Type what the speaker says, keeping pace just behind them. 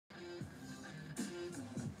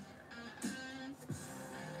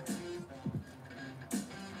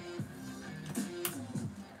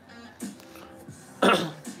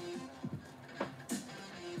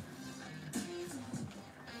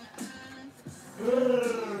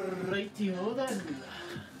Righty-ho then.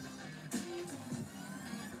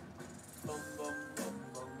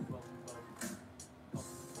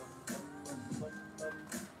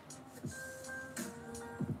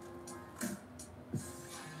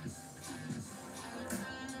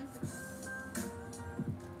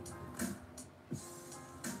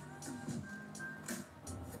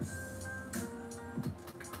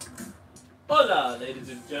 Hola, ladies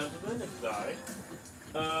and gentlemen, it's I.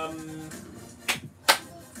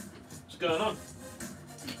 What's going on?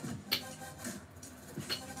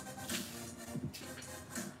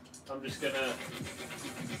 I'm just gonna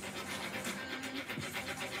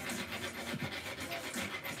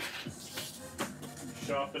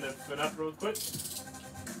sharpen everything up real quick.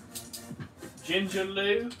 Ginger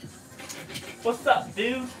Lou, what's up,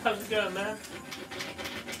 dude? How's it going, man?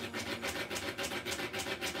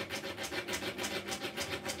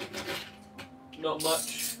 Not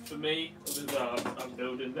much for me, well, I'm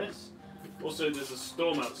building this. Also, there's a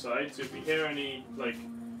storm outside, so if you hear any, like,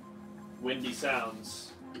 windy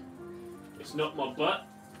sounds, it's not my butt,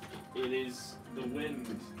 it is the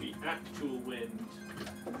wind, the actual wind.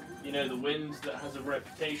 You know, the wind that has a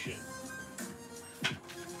reputation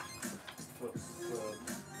for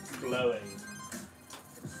blowing.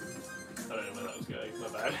 I don't know where that was going, my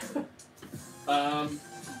bad.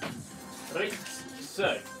 Right,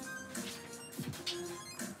 so.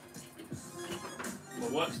 My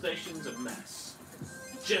workstation's a mess.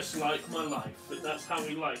 Just like my life, but that's how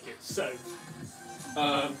we like it. So,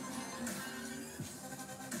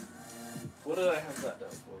 what did I have that down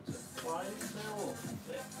for? Is it 5 mil or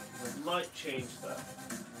thick? I might change that.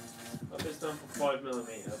 I think it's done for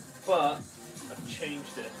 5mm, but I've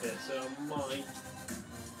changed it a bit, so I might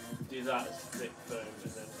do that as thick foam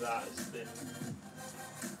and then that as thin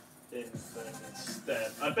foam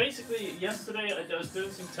instead. I basically, yesterday I was doing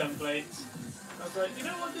some templates. I was like, you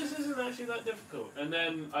know what, this isn't actually that difficult. And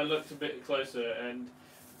then I looked a bit closer and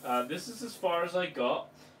this is as far as I got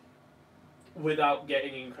without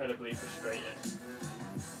getting incredibly frustrated.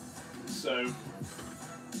 So,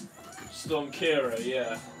 Storm Kira,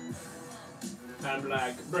 yeah. I'm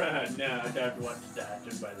like, bruh, no, I don't want that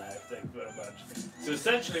in my life, thank you very much. So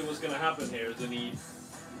essentially what's going to happen here is I need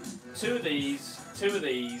 2 of these,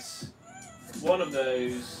 1 of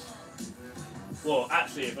those. Well,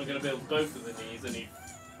 actually, if I'm going to build both of these, I need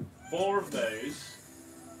 4 of those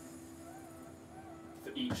for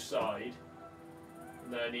each side.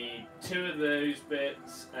 And then I need 2 of those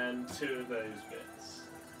bits and 2 of those bits.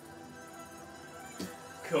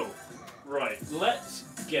 Cool. Right, let's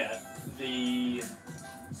get the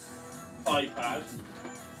iPad.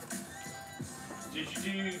 Did you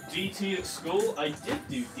do DT at school? I did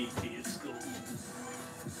do DT at school.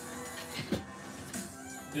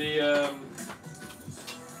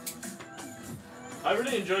 I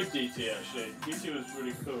really enjoyed DT actually. DT was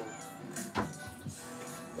really cool.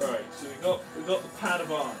 Alright, so we got the pad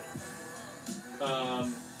of eye.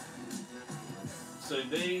 So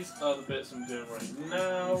these are the bits I'm doing right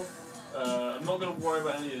now. I'm not gonna worry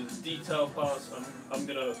about any of the detail parts. I'm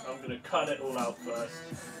gonna cut it all out first.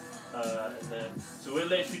 And then so we're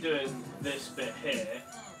literally doing this bit here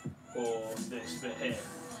or this bit here.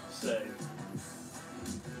 So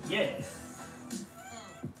yeah.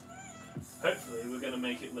 Hopefully we're going to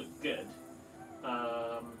make it look good.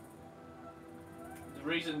 The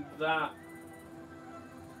reason that,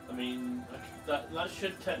 I mean, that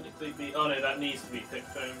should technically be, oh no, that needs to be thick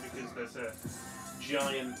foam because there's a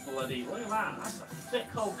giant bloody, look at that, that's a thick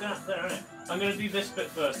whole gap there, isn't it? I'm going to do this bit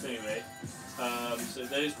first anyway, so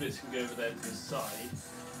those bits can go over there to the side.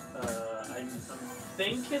 I'm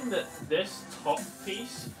thinking that this top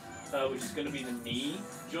piece, which is going to be the knee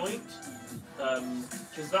joint,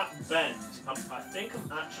 because that bend, I think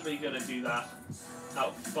I'm actually going to do that out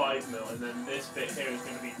of 5mm, and then this bit here is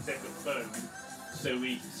going to be thicker foam, so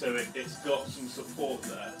it's got some support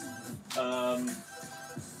there.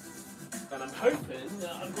 And I'm hoping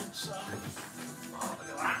that I've got some. Oh, look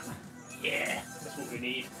at that! Yeah, that's what we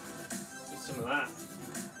need. Need some of that.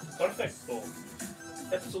 Perfect form.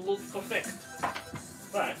 Absolute perfect. In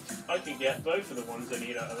fact, I can get both of the ones I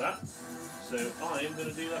need out of that. So I am going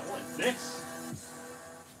to do that one. This.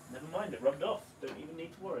 Never mind, it rubbed off. Don't even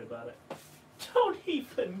need to worry about it. Don't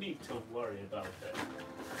even need to worry about it.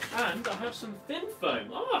 And I have some thin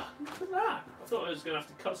foam. Ah, look at that. I thought I was going to have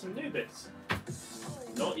to cut some new bits.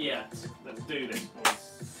 Not yet. Let's do this,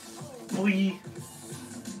 boys. Boy.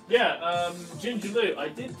 Yeah, Ginger Lou, I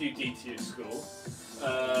did do DT at school.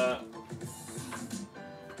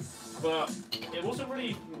 But it wasn't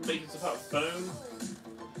really making stuff out of foam.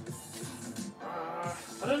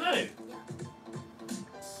 I don't know.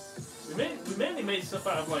 We mainly they made stuff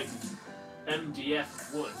out of like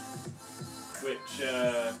MDF wood, which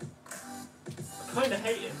I kind of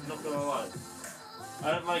hate it. Not gonna lie,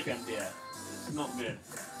 I don't like MDF. It's not good.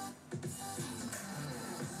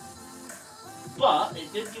 But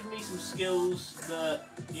it did give me some skills that,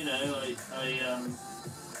 you know,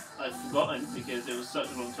 I've forgotten because it was such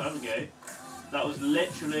a long time ago. That was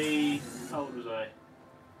literally, how old was I?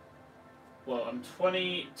 Well, I'm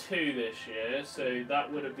 22 this year, so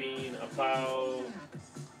that would have been about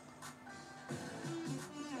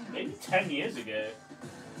maybe 10 years ago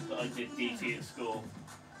that I did DT at school.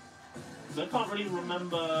 So I can't really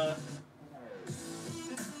remember.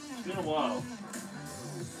 It's been a while.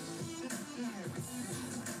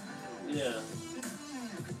 Yeah.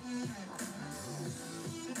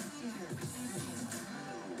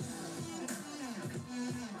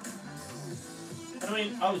 I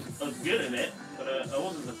mean, I was good at it, but I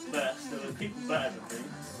wasn't the best. There were people better than me.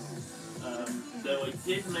 Though I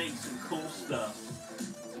did make some cool stuff.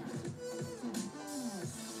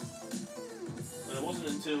 And it wasn't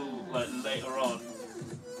until like later on,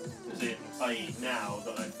 as in i.e. now,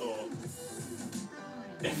 that I thought.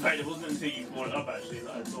 In fact, it wasn't until you brought it up actually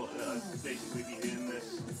that I thought that I'd basically be doing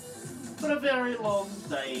this for a very long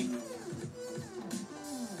time.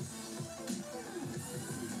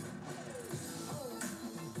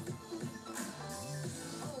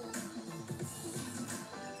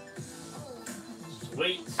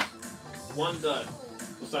 Sweet. One done.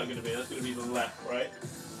 What's that going to be? That's going to be the left, right?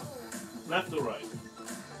 Left or right?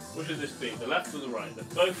 Which should this be? The left or the right?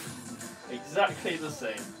 They're both exactly the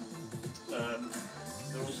same.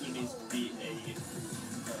 There also needs to be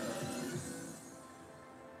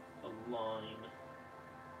a line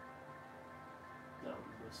down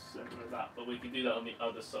the center of that, but we can do that on the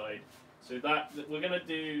other side. So that we'll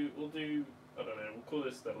do, I don't know, we'll call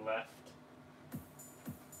this the left.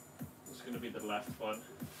 It's going to be the left one.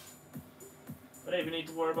 I don't even need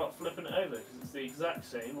to worry about flipping it over because it's the exact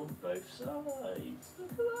same on both sides.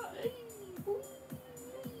 Look at that, hey, boy.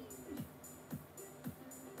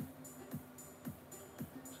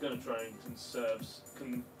 Going to try and conserve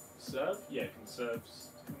some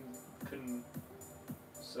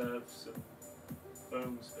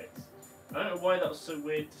foam space. I don't know why that was so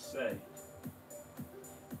weird to say.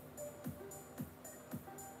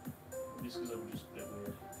 Just because I'm just a bit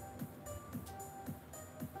weird.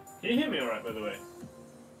 Can you hear me alright, by the way?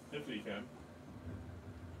 Hopefully you can.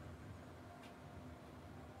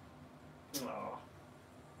 Aww.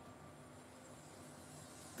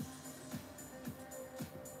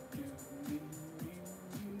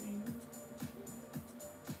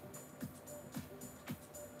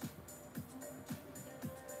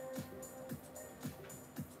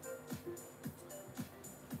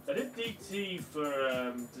 I did DT for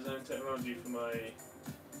design technology for my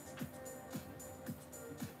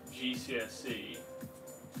GCSE,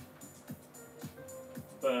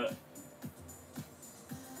 but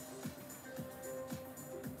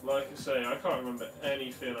like I say, I can't remember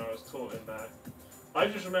anything I was taught in there. I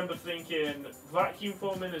just remember thinking vacuum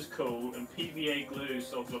forming is cool and PVA glue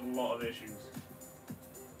solves a lot of issues.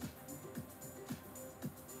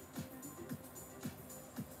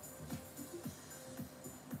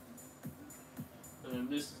 And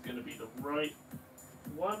this is going to be the right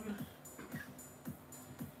one.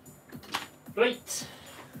 Right.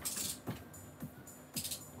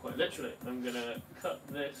 Quite literally, I'm going to cut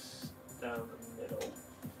this down the middle.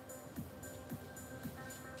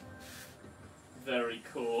 Very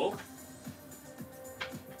cool.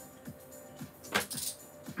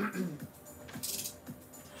 And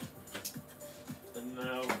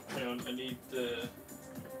now, hang on, I need the...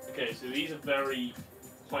 Okay, so these are very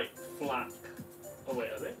quite flat. Oh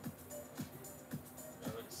wait, are they?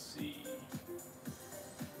 Let's see.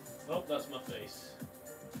 Oh, that's my face.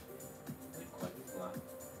 Are they quite flat?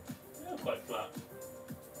 Yeah, quite flat.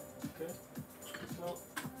 Okay. Well,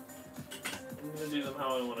 I'm going to do them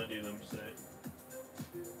how I want to do them, so...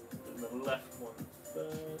 The left one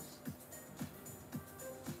first.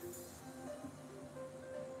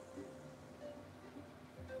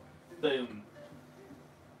 Boom.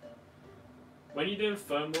 When you're doing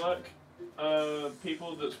foam work,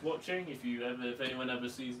 people that's watching, if anyone ever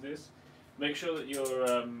sees this, make sure that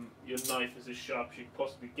your knife is as sharp as you can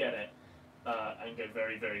possibly get it, and go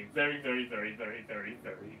very, very, very, very, very, very, very,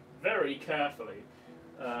 very, very carefully.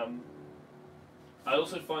 I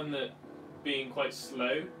also find that being quite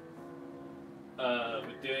slow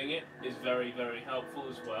with doing it is very, very helpful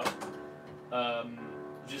as well.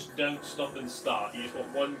 Just don't stop and start. You just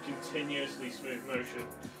want one continuously smooth motion.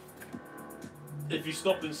 If you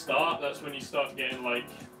stop and start, that's when you start getting like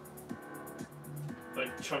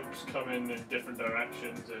chunks coming in different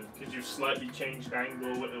directions, and because you've slightly changed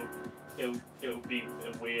angle, it'll be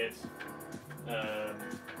a weird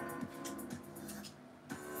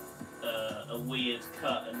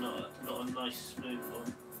cut and not a nice smooth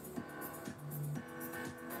one.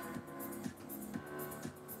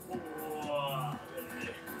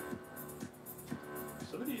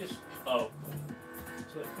 Somebody just so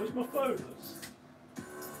where's my phone?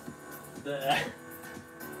 There.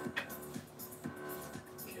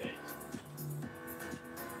 Okay.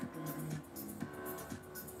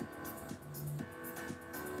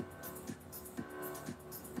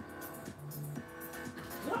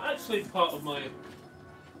 Is that actually part of my...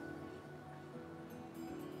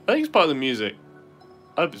 I think it's part of the music.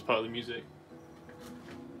 I hope it's part of the music.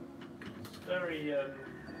 It's very,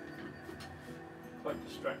 quite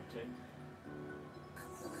distracting.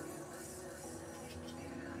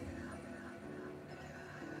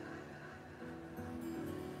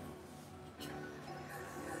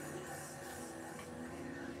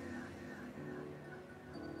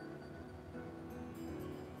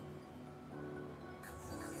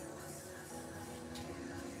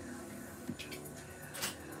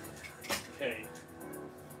 Okay.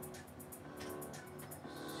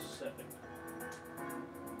 7.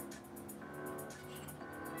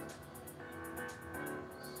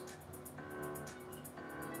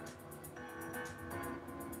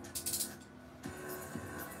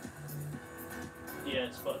 Yeah,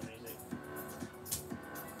 it's fun music.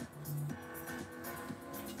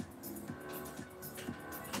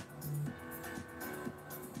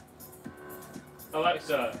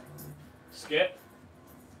 Alexa, skip.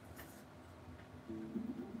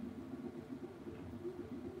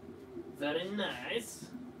 Very nice.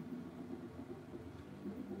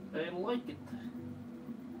 I like it.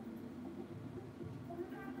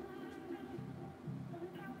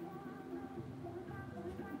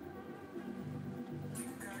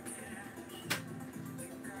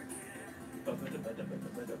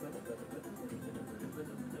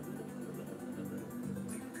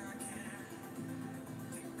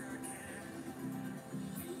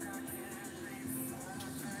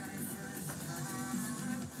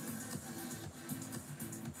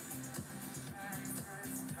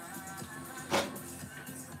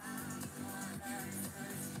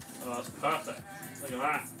 Oh, that's perfect. Look at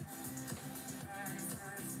that.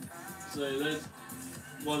 So there's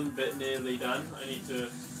one bit nearly done. I need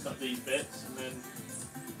to cut these bits and then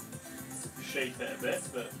shape it a bit,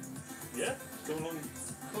 but yeah, it's come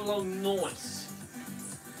along nice.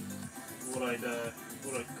 What I'd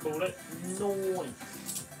call it, nice.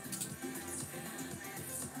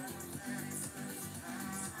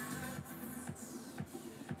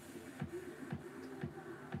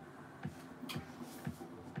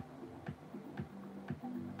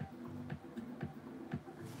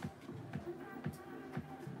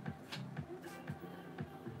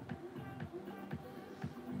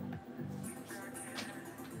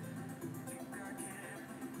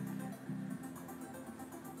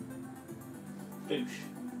 Boosh.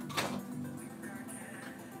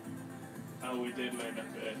 Oh, we did learn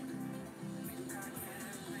that bit.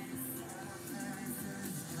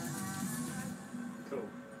 Cool.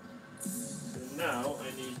 So now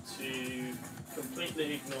I need to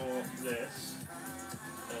completely ignore this.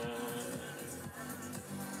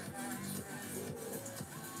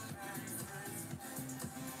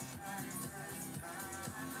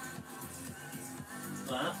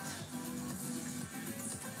 That.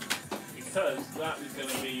 Because that is going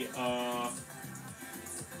to be our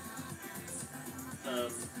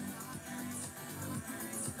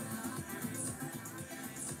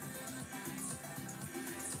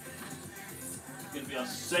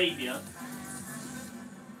saviour.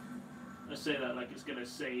 I say that like it's going to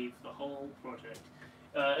save the whole project.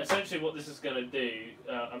 Essentially what this is going to do,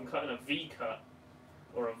 I'm cutting a V-cut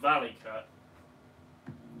or a valley cut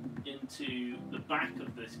into the back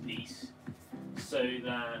of this piece so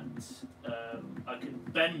that I can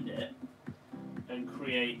bend it and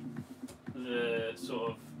create the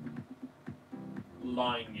sort of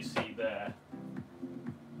line you see there.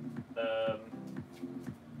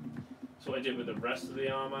 That's what I did with the rest of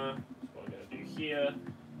the armour. That's what I'm going to do here.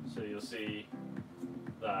 So you'll see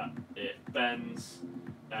that it bends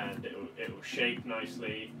and it will shape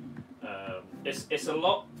nicely. It's a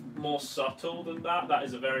lot more subtle than that. That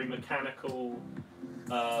is a very mechanical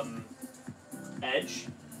edge.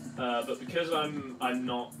 But because I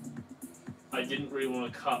didn't really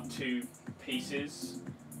want to cut two pieces.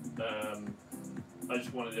 I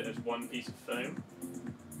just wanted it as one piece of foam.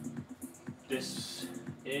 This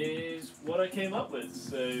is what I came up with,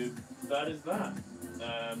 so that is that.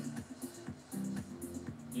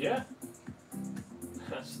 Yeah,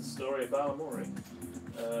 that's the story of Balamory.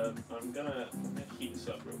 I'm gonna heat this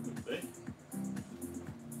up real quickly.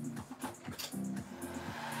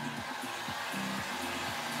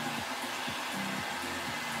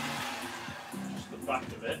 Just the back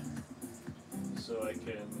of it, so I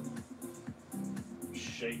can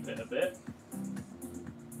shape it a bit.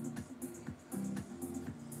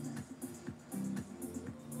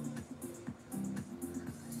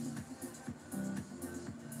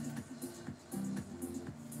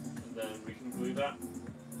 And then we can glue that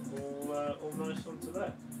all nice onto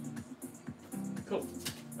there. Cool.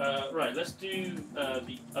 Right, let's do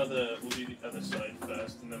the other. We'll do the other side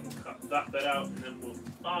first, and then we'll cut that bit out, and then we'll.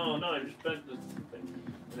 Oh no! I just bent the thing.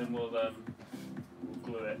 And then we'll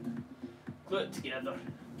glue it. Glue it together.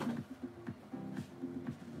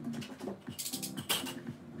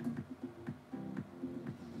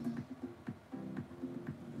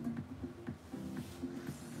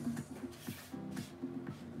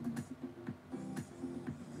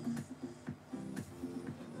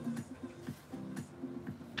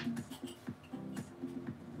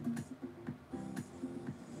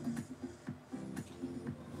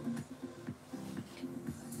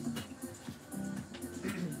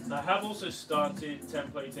 I have also started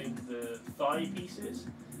templating the thigh pieces,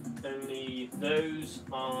 only those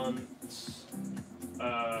aren't.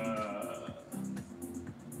 I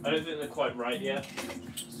don't think they're quite right yet,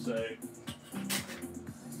 so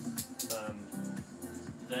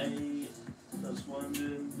that's why I'm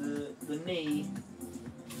doing the knee.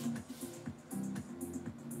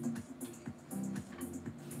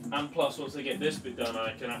 And plus, once I get this bit done,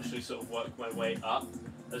 I can actually sort of work my way up,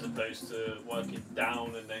 as opposed to working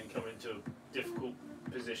down and then coming to a difficult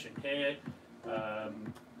position here.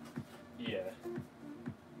 Yeah.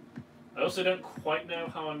 I also don't quite know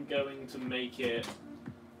how I'm going to make it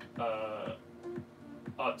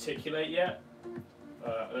articulate yet.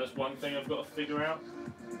 That's one thing I've got to figure out.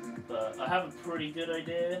 But I have a pretty good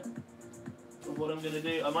idea of what I'm going to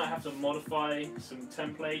do. I might have to modify some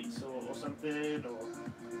templates or something,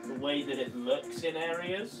 or the way that it looks in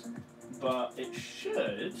areas. But it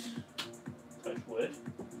should, touch wood,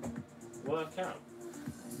 work out.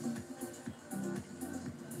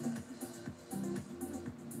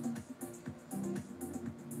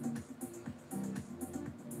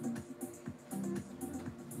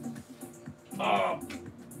 Oh!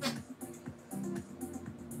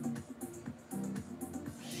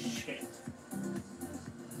 Shit.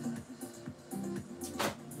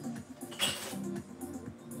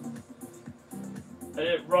 I did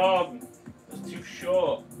it wrong. It was too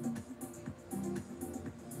short.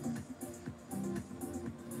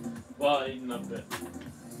 Well, I even up it.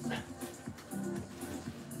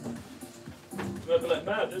 I'd be like,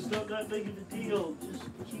 man, it's not that big of a deal. Just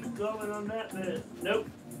keep going on that bit. Nope.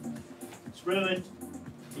 It's ruined.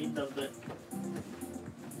 Eaten up it.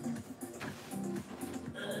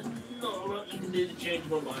 Not a lot you can do to change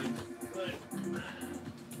my mind. Right.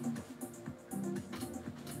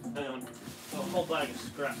 Hang on. Got a whole bag of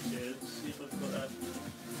scraps here. Let's see if I've got a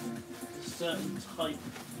certain type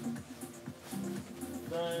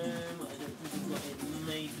foam. I don't think I've got any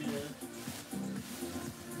major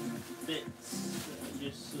bits that are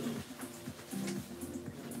just sort of.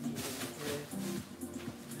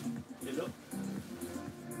 Here we go.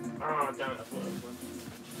 Ah, damn it, I thought it was one.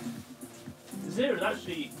 There is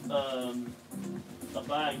actually a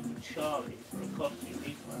bag for Charlie for a costume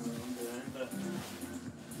he's planning on doing, but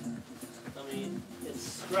I mean, it's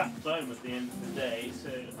scrap foam at the end of the day, so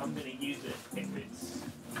I'm going to use it if it's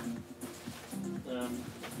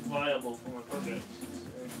viable for my project.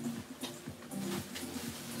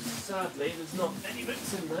 So, sadly, there's not any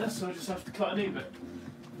bits in there, so I just have to cut a new bit.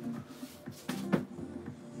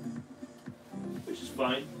 Which is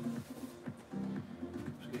fine.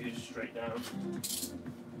 Just going to use it straight down.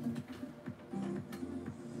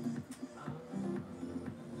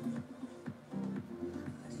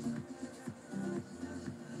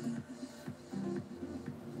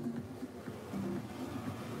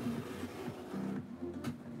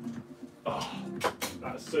 Oh,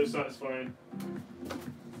 that's so satisfying.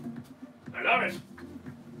 I love it!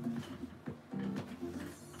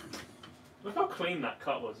 Look how clean that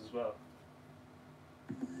cut was as well.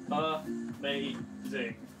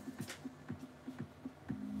 Amazing.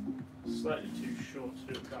 Slightly too short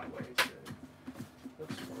to do it that way, so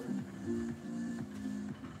that's fine.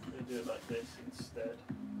 I'm going to do it like this instead.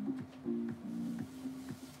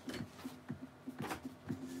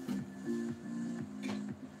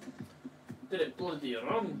 Did it bloody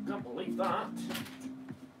wrong, can't believe that.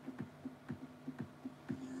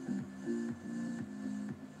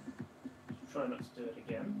 Try not to do it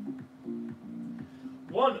again.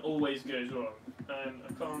 One always goes wrong, and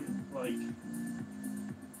I can't, like...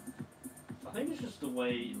 I think it's just the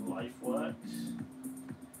way life works.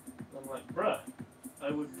 I'm like, bruh,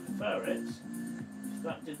 I would prefer it if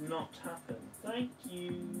that did not happen. Thank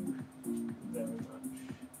you very much.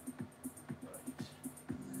 Right.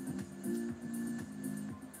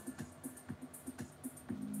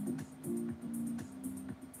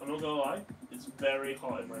 I'm not gonna lie, it's very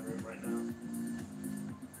hot in my room right now.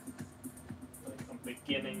 Like, I'm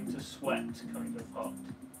beginning to sweat kind of hot.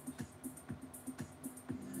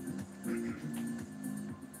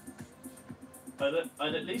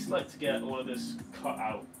 I'd at least like to get all of this cut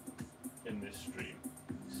out in this stream.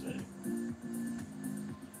 So,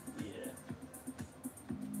 yeah.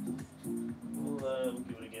 We'll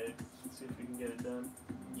give it a go. See if we can get it done.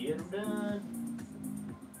 Get it done!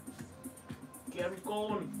 Get it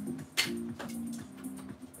going!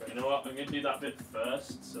 Right, you know what? I'm going to do that bit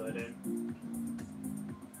first so I don't...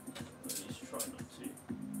 At least try not to.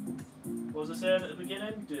 What was I saying at the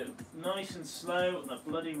beginning? Do it nice and slow, and I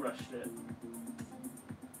bloody rushed it.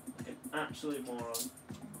 Like an absolute moron.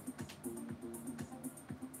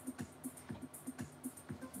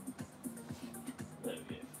 There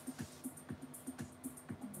we go.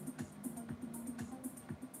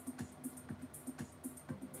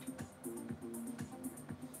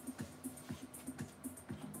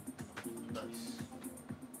 Nice.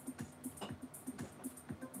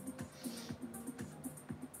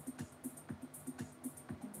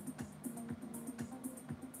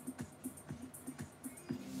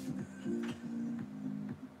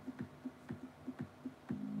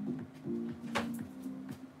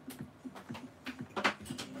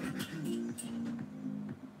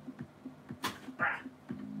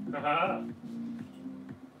 Haha.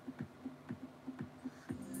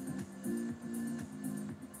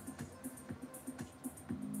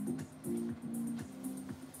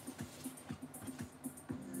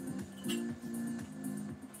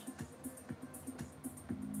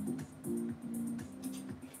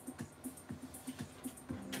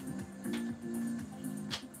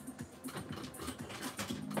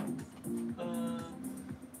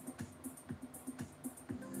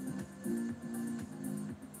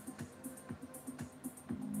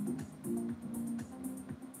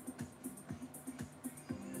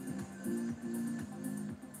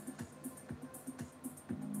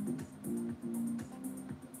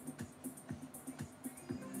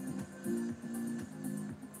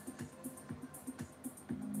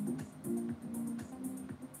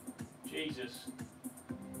 Jesus.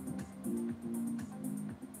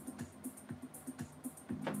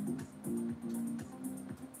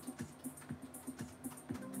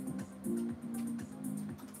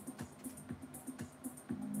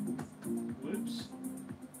 Whoops.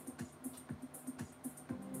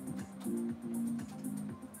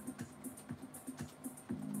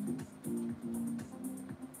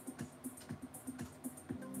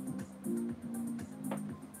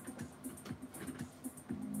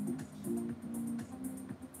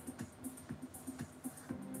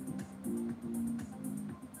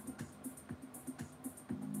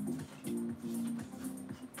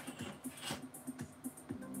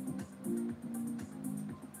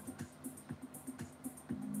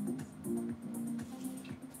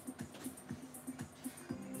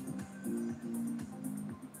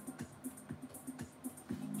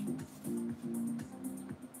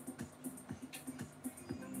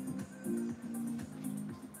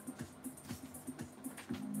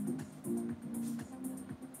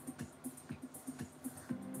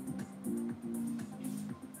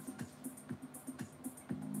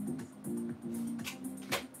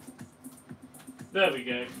 There we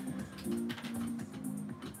go.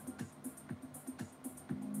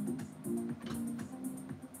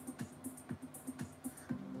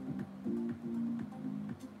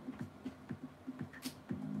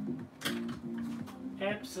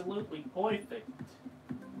 Absolutely perfect.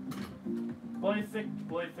 Perfect,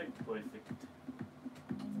 perfect, perfect.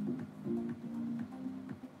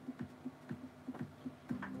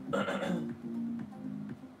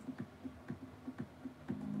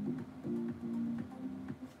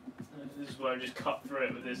 This is where I just cut through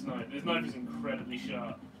it with this knife. This knife is incredibly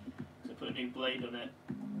sharp. So I put a new blade on it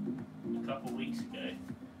a couple weeks ago.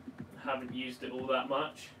 Haven't used it all that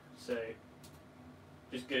much, so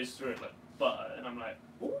just goes through it like butter, and I'm like,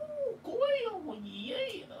 ooh, oh yeah!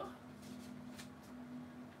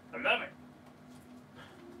 I love it.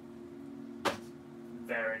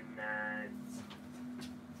 Very nice.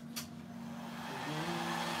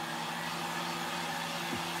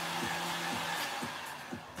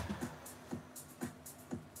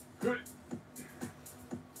 Good.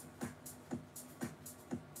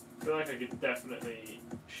 I feel like I could definitely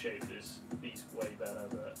shape these way better,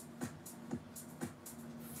 but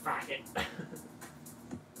fuck it.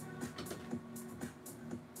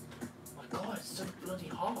 My God, it's so bloody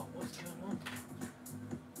hot. What's going on?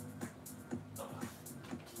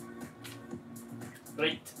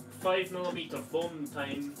 Right, 5mm foam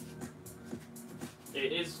time.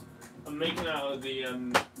 It is. I'm making out of the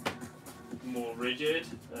more rigid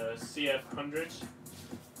CF100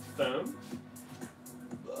 foam.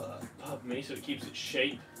 Pardon me, so it keeps its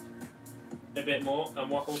shape a bit more. And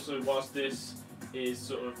whilst this is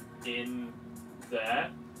sort of in there,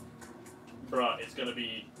 but it's going to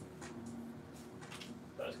be.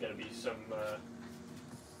 There's going to be some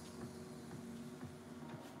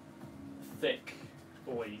thick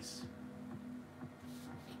boys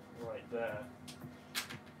right there.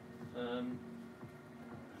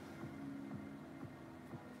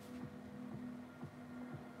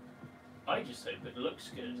 I just hope it looks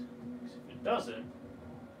good, because if it doesn't,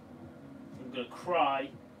 I'm going to cry.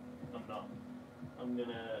 I'm not. I'm going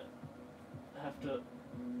to have to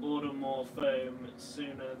order more foam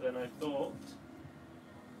sooner than I thought.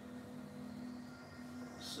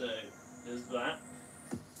 So, there's that.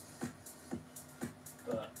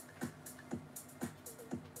 But,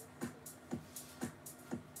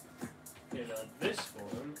 you know, this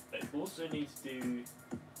one, I also need to do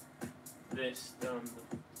this down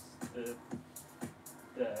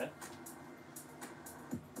there.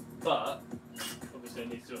 But, obviously I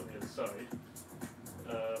need to do it on the other side.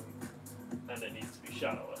 And it needs to be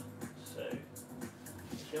shallower. So,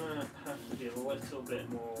 I'm going to have to be a little bit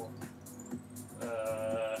more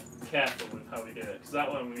careful with how we do it, because that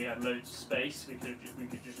one we had loads of space, we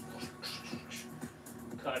could just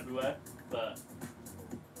cut everywhere, but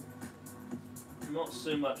not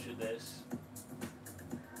so much with this.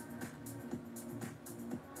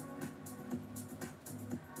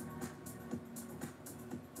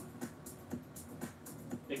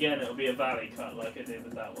 Again, it'll be a valley cut like I did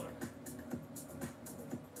with that one.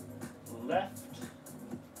 Left.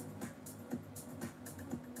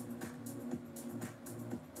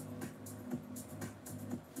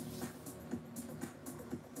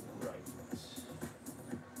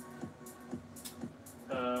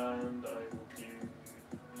 And I will do,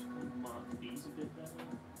 just mark these a bit better.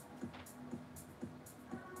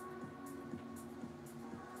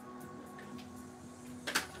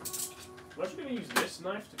 I'm actually going to use this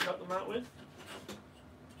knife to cut them out with,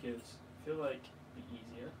 because I feel like it'd be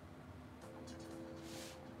easier.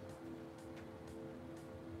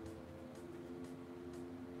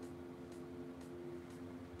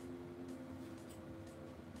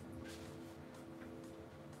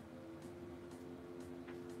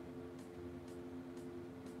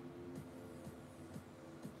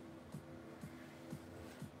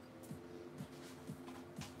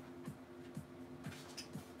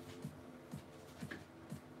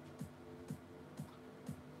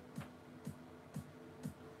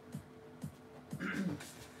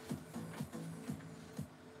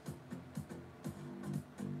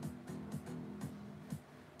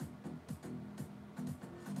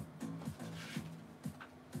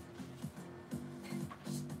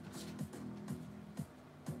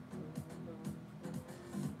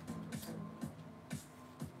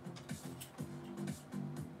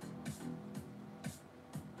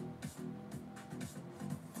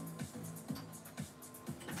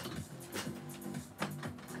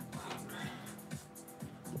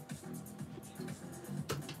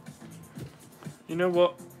 You know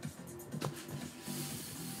what?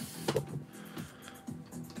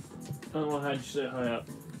 I don't know how you sit high up.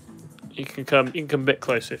 You can come a bit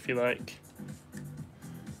closer if you like.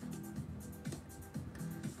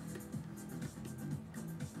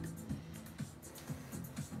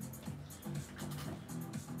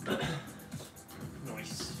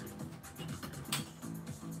 Nice.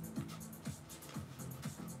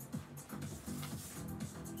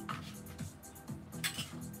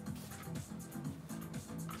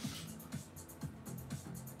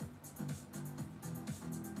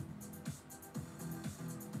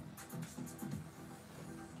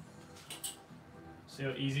 See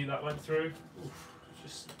how easy that went through? Oof,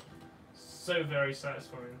 just so very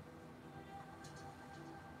satisfying.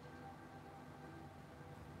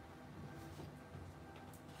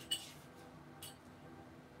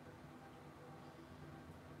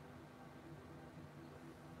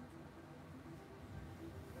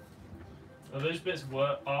 Now those bits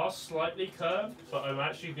are slightly curved, but I'm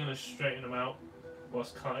actually going to straighten them out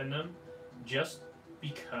whilst cutting them, just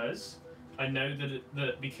because I know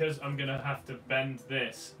that because I'm going to have to bend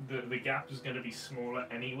this, the gap is going to be smaller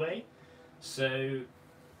anyway, so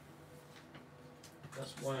that's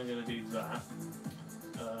that's why I'm going to do that.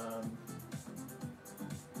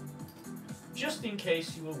 Just in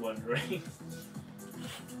case you were wondering.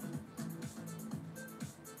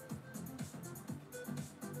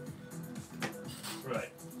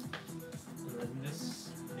 Right. And then this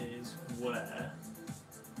is where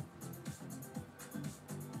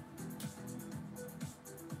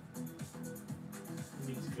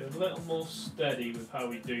we need to go a little more steady with how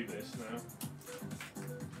we do this now.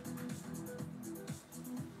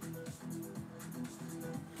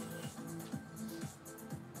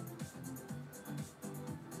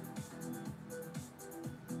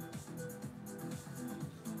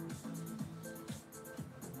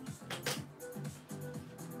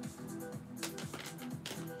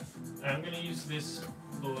 I'm going to use this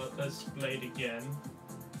blade again,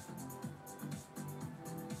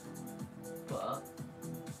 but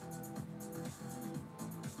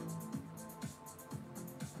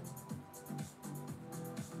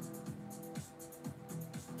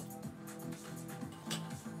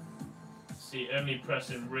see, only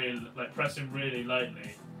pressing really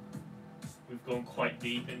lightly, we've gone quite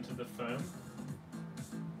deep into the foam.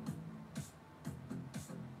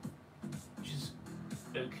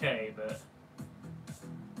 Okay, but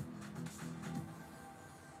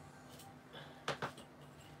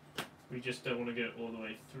we just don't want to go all the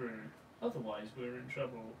way through. Otherwise, we're in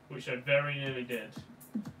trouble, which I very nearly did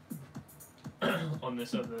on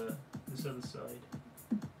this other side.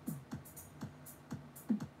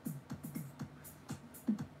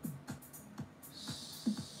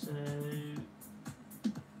 So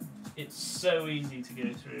it's so easy to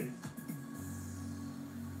go through.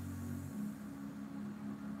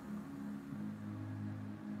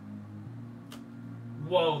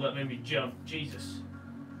 Whoa, that made me jump. Jesus.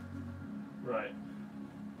 Right.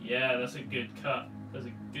 Yeah, that's a good cut. That's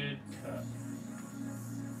a good cut.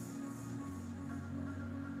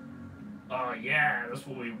 Oh yeah, that's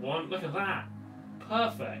what we want. Look at that.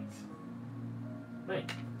 Perfect.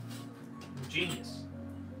 Mate, I'm a genius.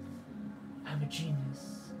 I'm a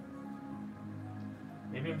genius.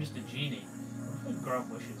 Maybe I'm just a genie. I can grant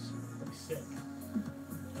wishes. That'd be sick.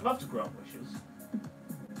 I'd love to grant wishes.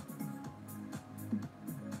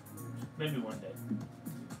 Maybe one day.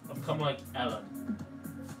 I'll become like Ellen.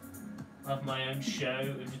 I'll have my own show,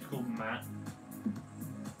 it'll be called Matt.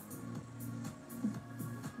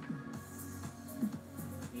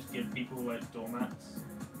 Just give people like doormats.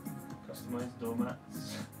 Customized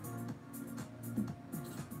doormats.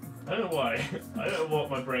 I don't know why. I don't know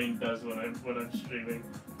what my brain does when I'm streaming.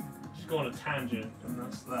 Just go on a tangent and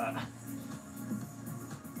that's that.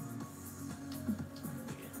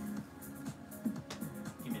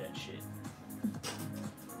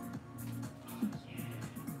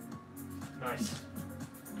 Nice.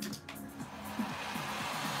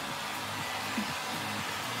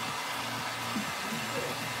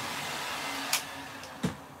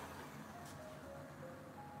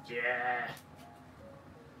 Yeah.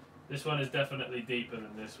 This one is definitely deeper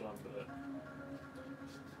than this one, but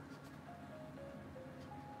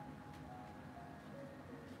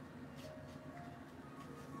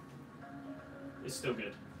it's still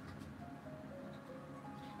good.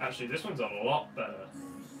 Actually, this one's a lot better.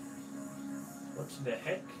 What the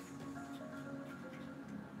heck?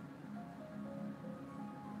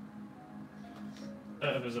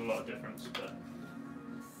 There's a lot of difference, but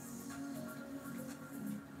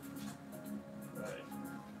right.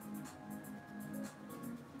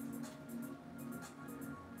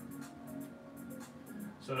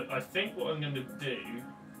 So I think what I'm going to do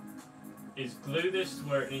is glue this to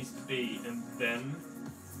where it needs to be and then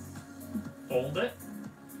fold it,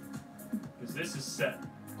 because this is set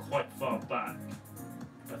quite far back,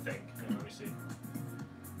 I think. Let me see.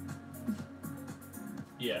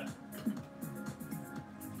 Yeah.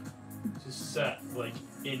 Just set like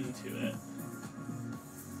into it.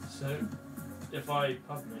 So if I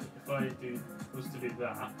was to do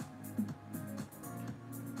that,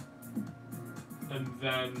 and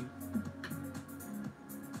then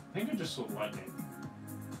I think I just saw lightning.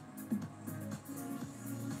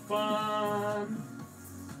 Fun.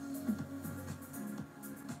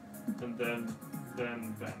 And then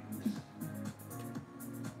bend.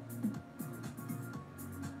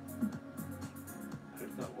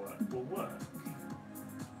 Hope that will work.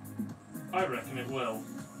 I reckon it will.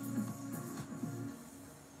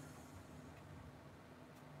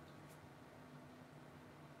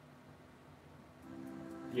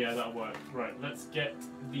 Yeah, that'll work. Right, let's get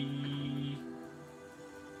the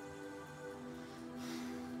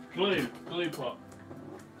glue pot.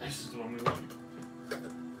 This is the one we want.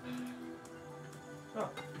 Oh,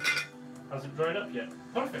 hasn't dried up yet.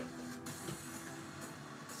 Perfect.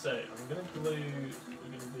 So I'm going to glue, we're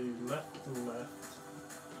going to do left to left,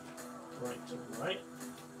 right to right.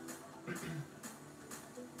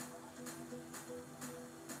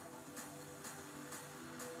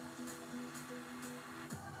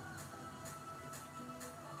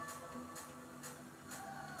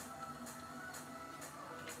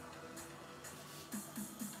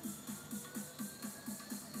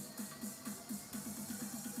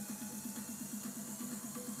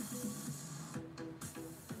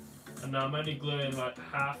 And now I'm only gluing like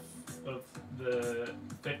half of the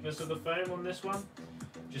thickness of the foam on this one,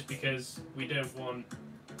 just because we don't want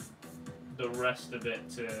the rest of it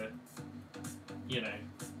to, you know,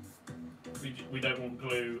 we don't want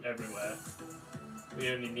glue everywhere. We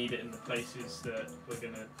only need it in the places that we're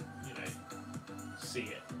going to, you know, see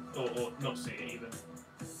it, or not see it even.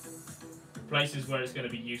 Places where it's going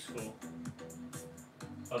to be useful,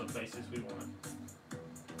 other places we want it.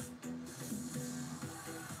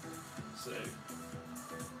 So,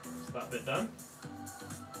 is that bit done?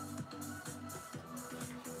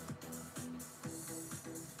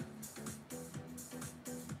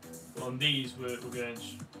 Well, on these, we're going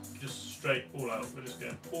just straight all out. We're just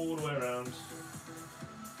going all the way around.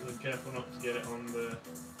 Being careful not to get it on the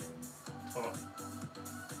top.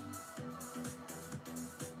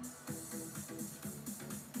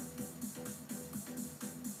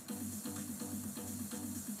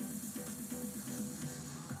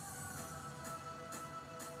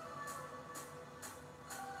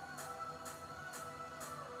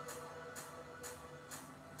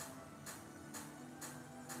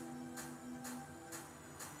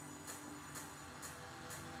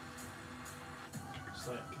 Just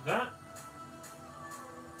like that.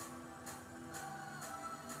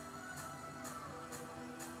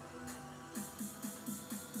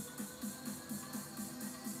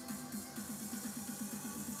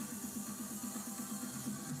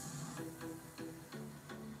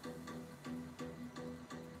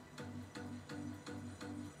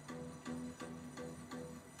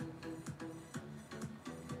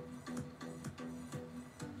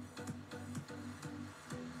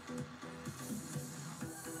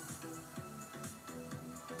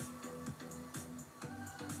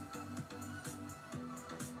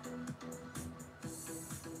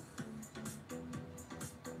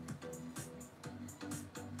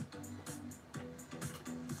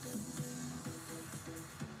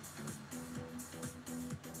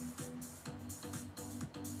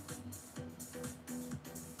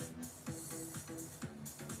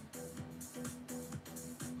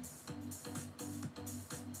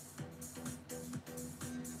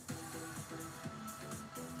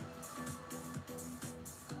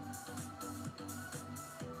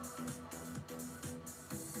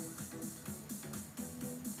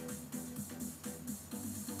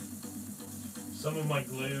 Some of my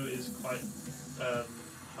glue is quite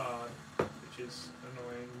hard, which is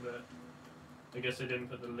annoying, but I guess I didn't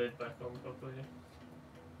put the lid back on properly.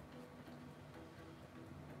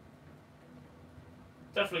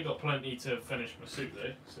 Definitely got plenty to finish my suit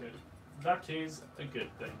though, so that is a good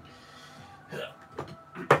thing.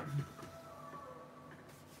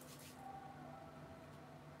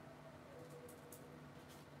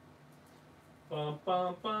 Bum,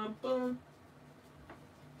 bum, bum, bum.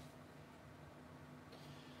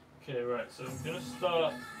 Okay, right. So I'm gonna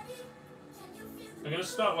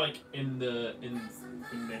start like in the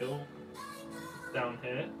middle, down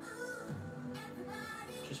here,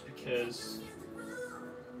 just because.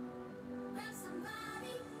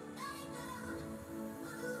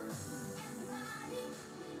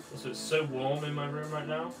 Also, it's so warm in my room right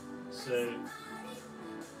now, so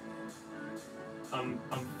I'm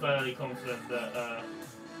fairly confident that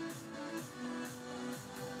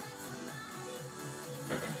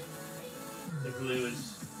the glue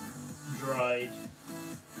is dried.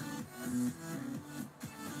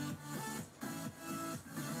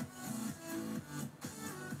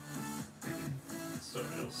 So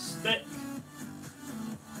it'll stick.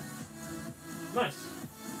 Nice.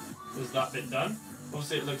 Is that bit done?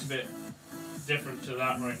 Obviously it looks a bit different to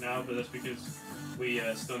that right now, but that's because we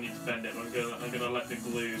still need to bend it. I'm gonna let the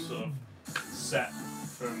glue sort of set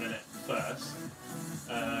for a minute first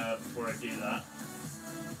before I do that,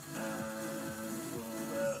 and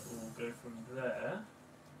we'll go from there.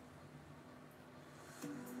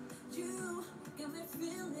 You got me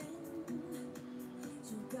feeling.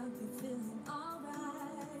 You got me feeling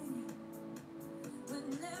alright.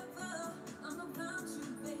 Whenever I'm around you,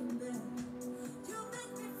 baby.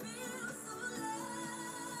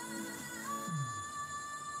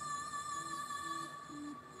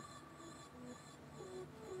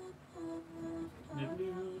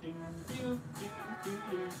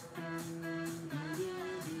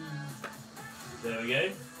 go.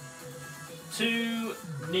 2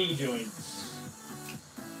 knee joints.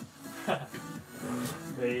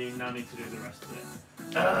 We now need to do the rest of it.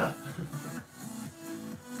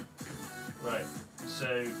 Right,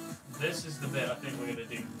 so this is the bit I think we're going to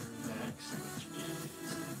do next, which is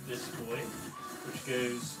this boy, which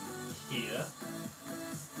goes here.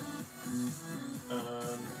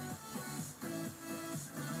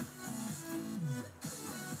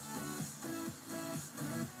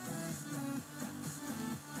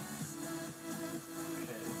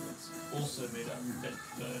 Okay, it's also made out of thick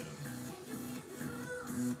foam.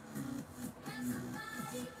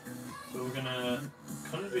 So we're gonna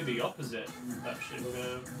kind of do the opposite, actually. We're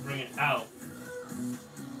gonna bring it out.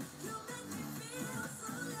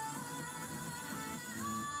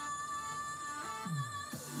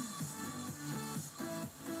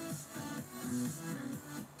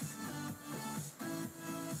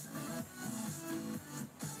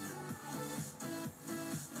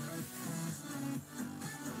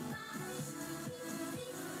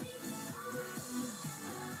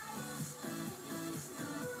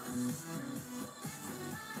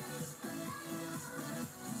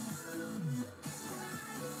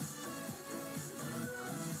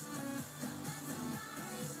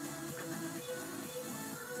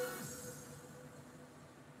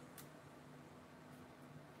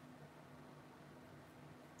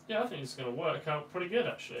 Yeah, I think it's going to work out pretty good,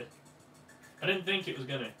 actually. I didn't think it was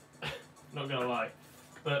going to, not going to lie,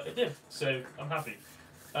 but it did, so I'm happy.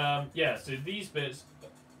 Yeah, so these bits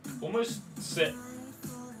almost sit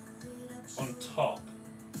on top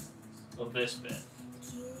of this bit.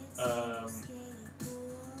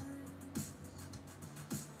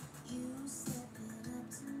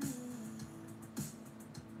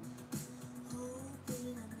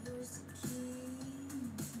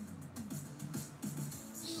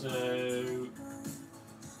 So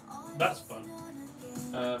that's fun.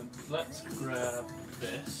 Let's grab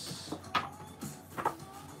this,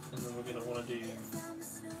 and then we're going to want to do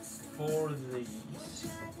 4 of these, I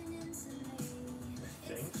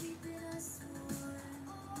think.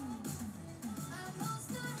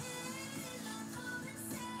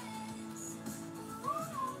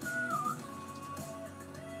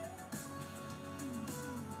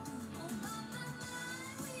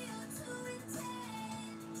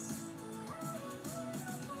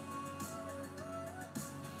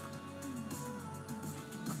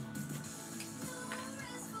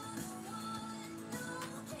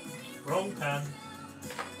 Wrong pen.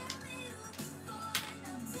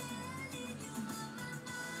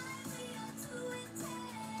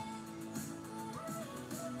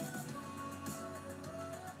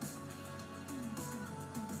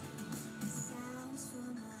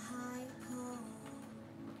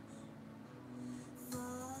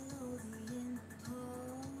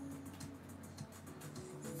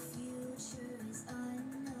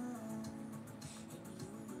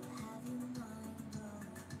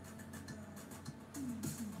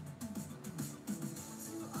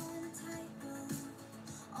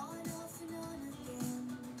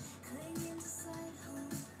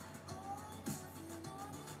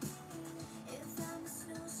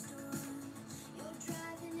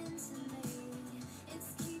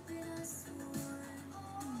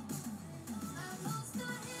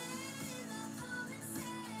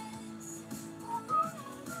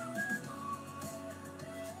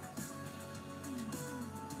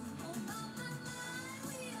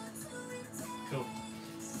 Cool.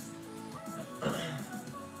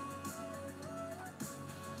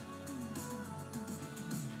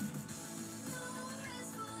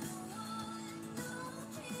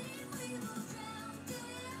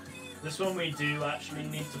 This one we do actually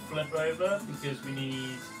need to flip over because we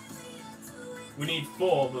need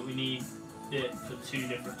 4, but we need it for 2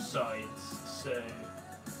 different sides. So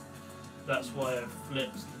that's why I've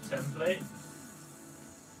flipped the template.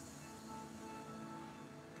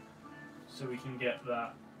 So we can get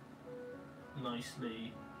that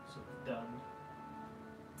nicely sort of done.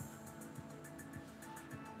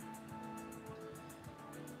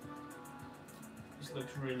 This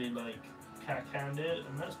looks really like cack-handed,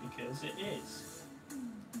 and that's because it is.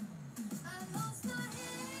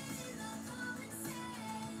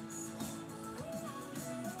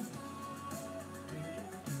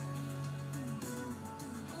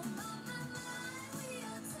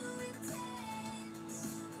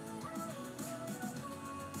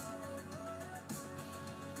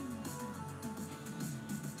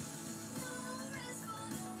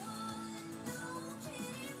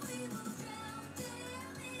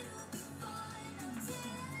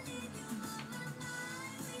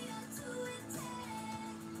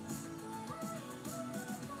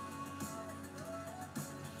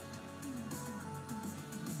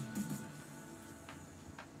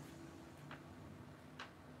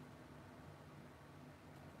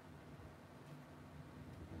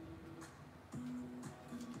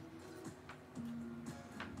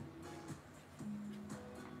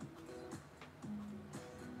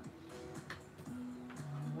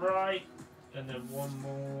 right, and then one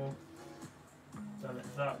more. Done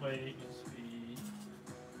it that way. It needs to be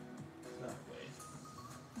that way.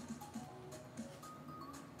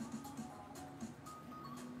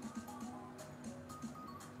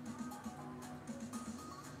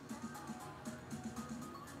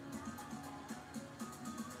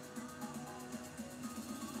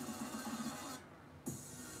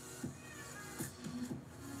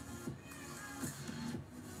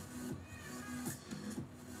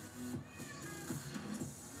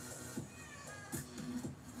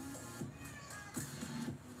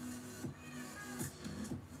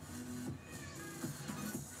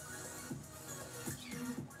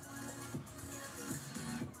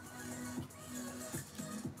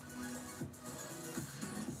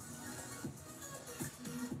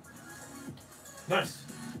 Nice.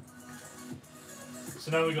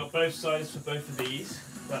 So now we've got both sides for both of these.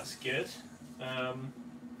 That's good.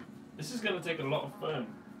 This is going to take a lot of foam.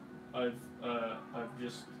 I've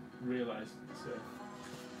just realised. So,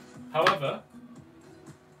 however,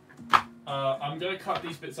 I'm going to cut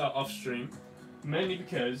these bits out off stream, mainly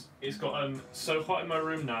because it's gotten so hot in my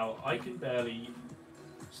room now I can barely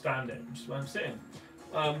stand it, which is why I'm sitting.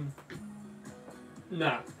 But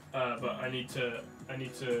I need to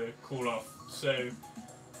cool off. So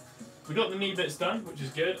we got the knee bits done, which is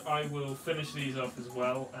good. I will finish these off as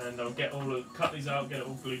well, and I'll cut these out, get it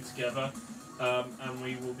all glued together, and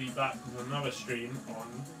we will be back with another stream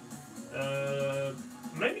on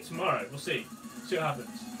maybe tomorrow. We'll see. See what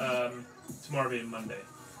happens. Tomorrow being Monday,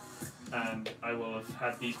 and I will have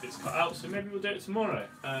had these bits cut out, so maybe we'll do it tomorrow,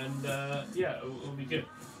 and yeah, it'll be good.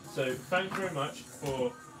 So thank you very much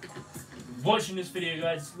for watching this video,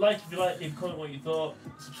 guys. Like if you like, leave a comment what you thought,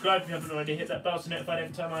 subscribe if you haven't already, hit that bell to be notified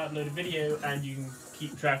every time I upload a video, and you can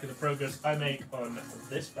keep track of the progress I make on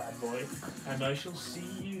this bad boy, and I shall see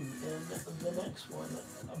you in the next one.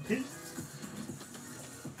 Peace.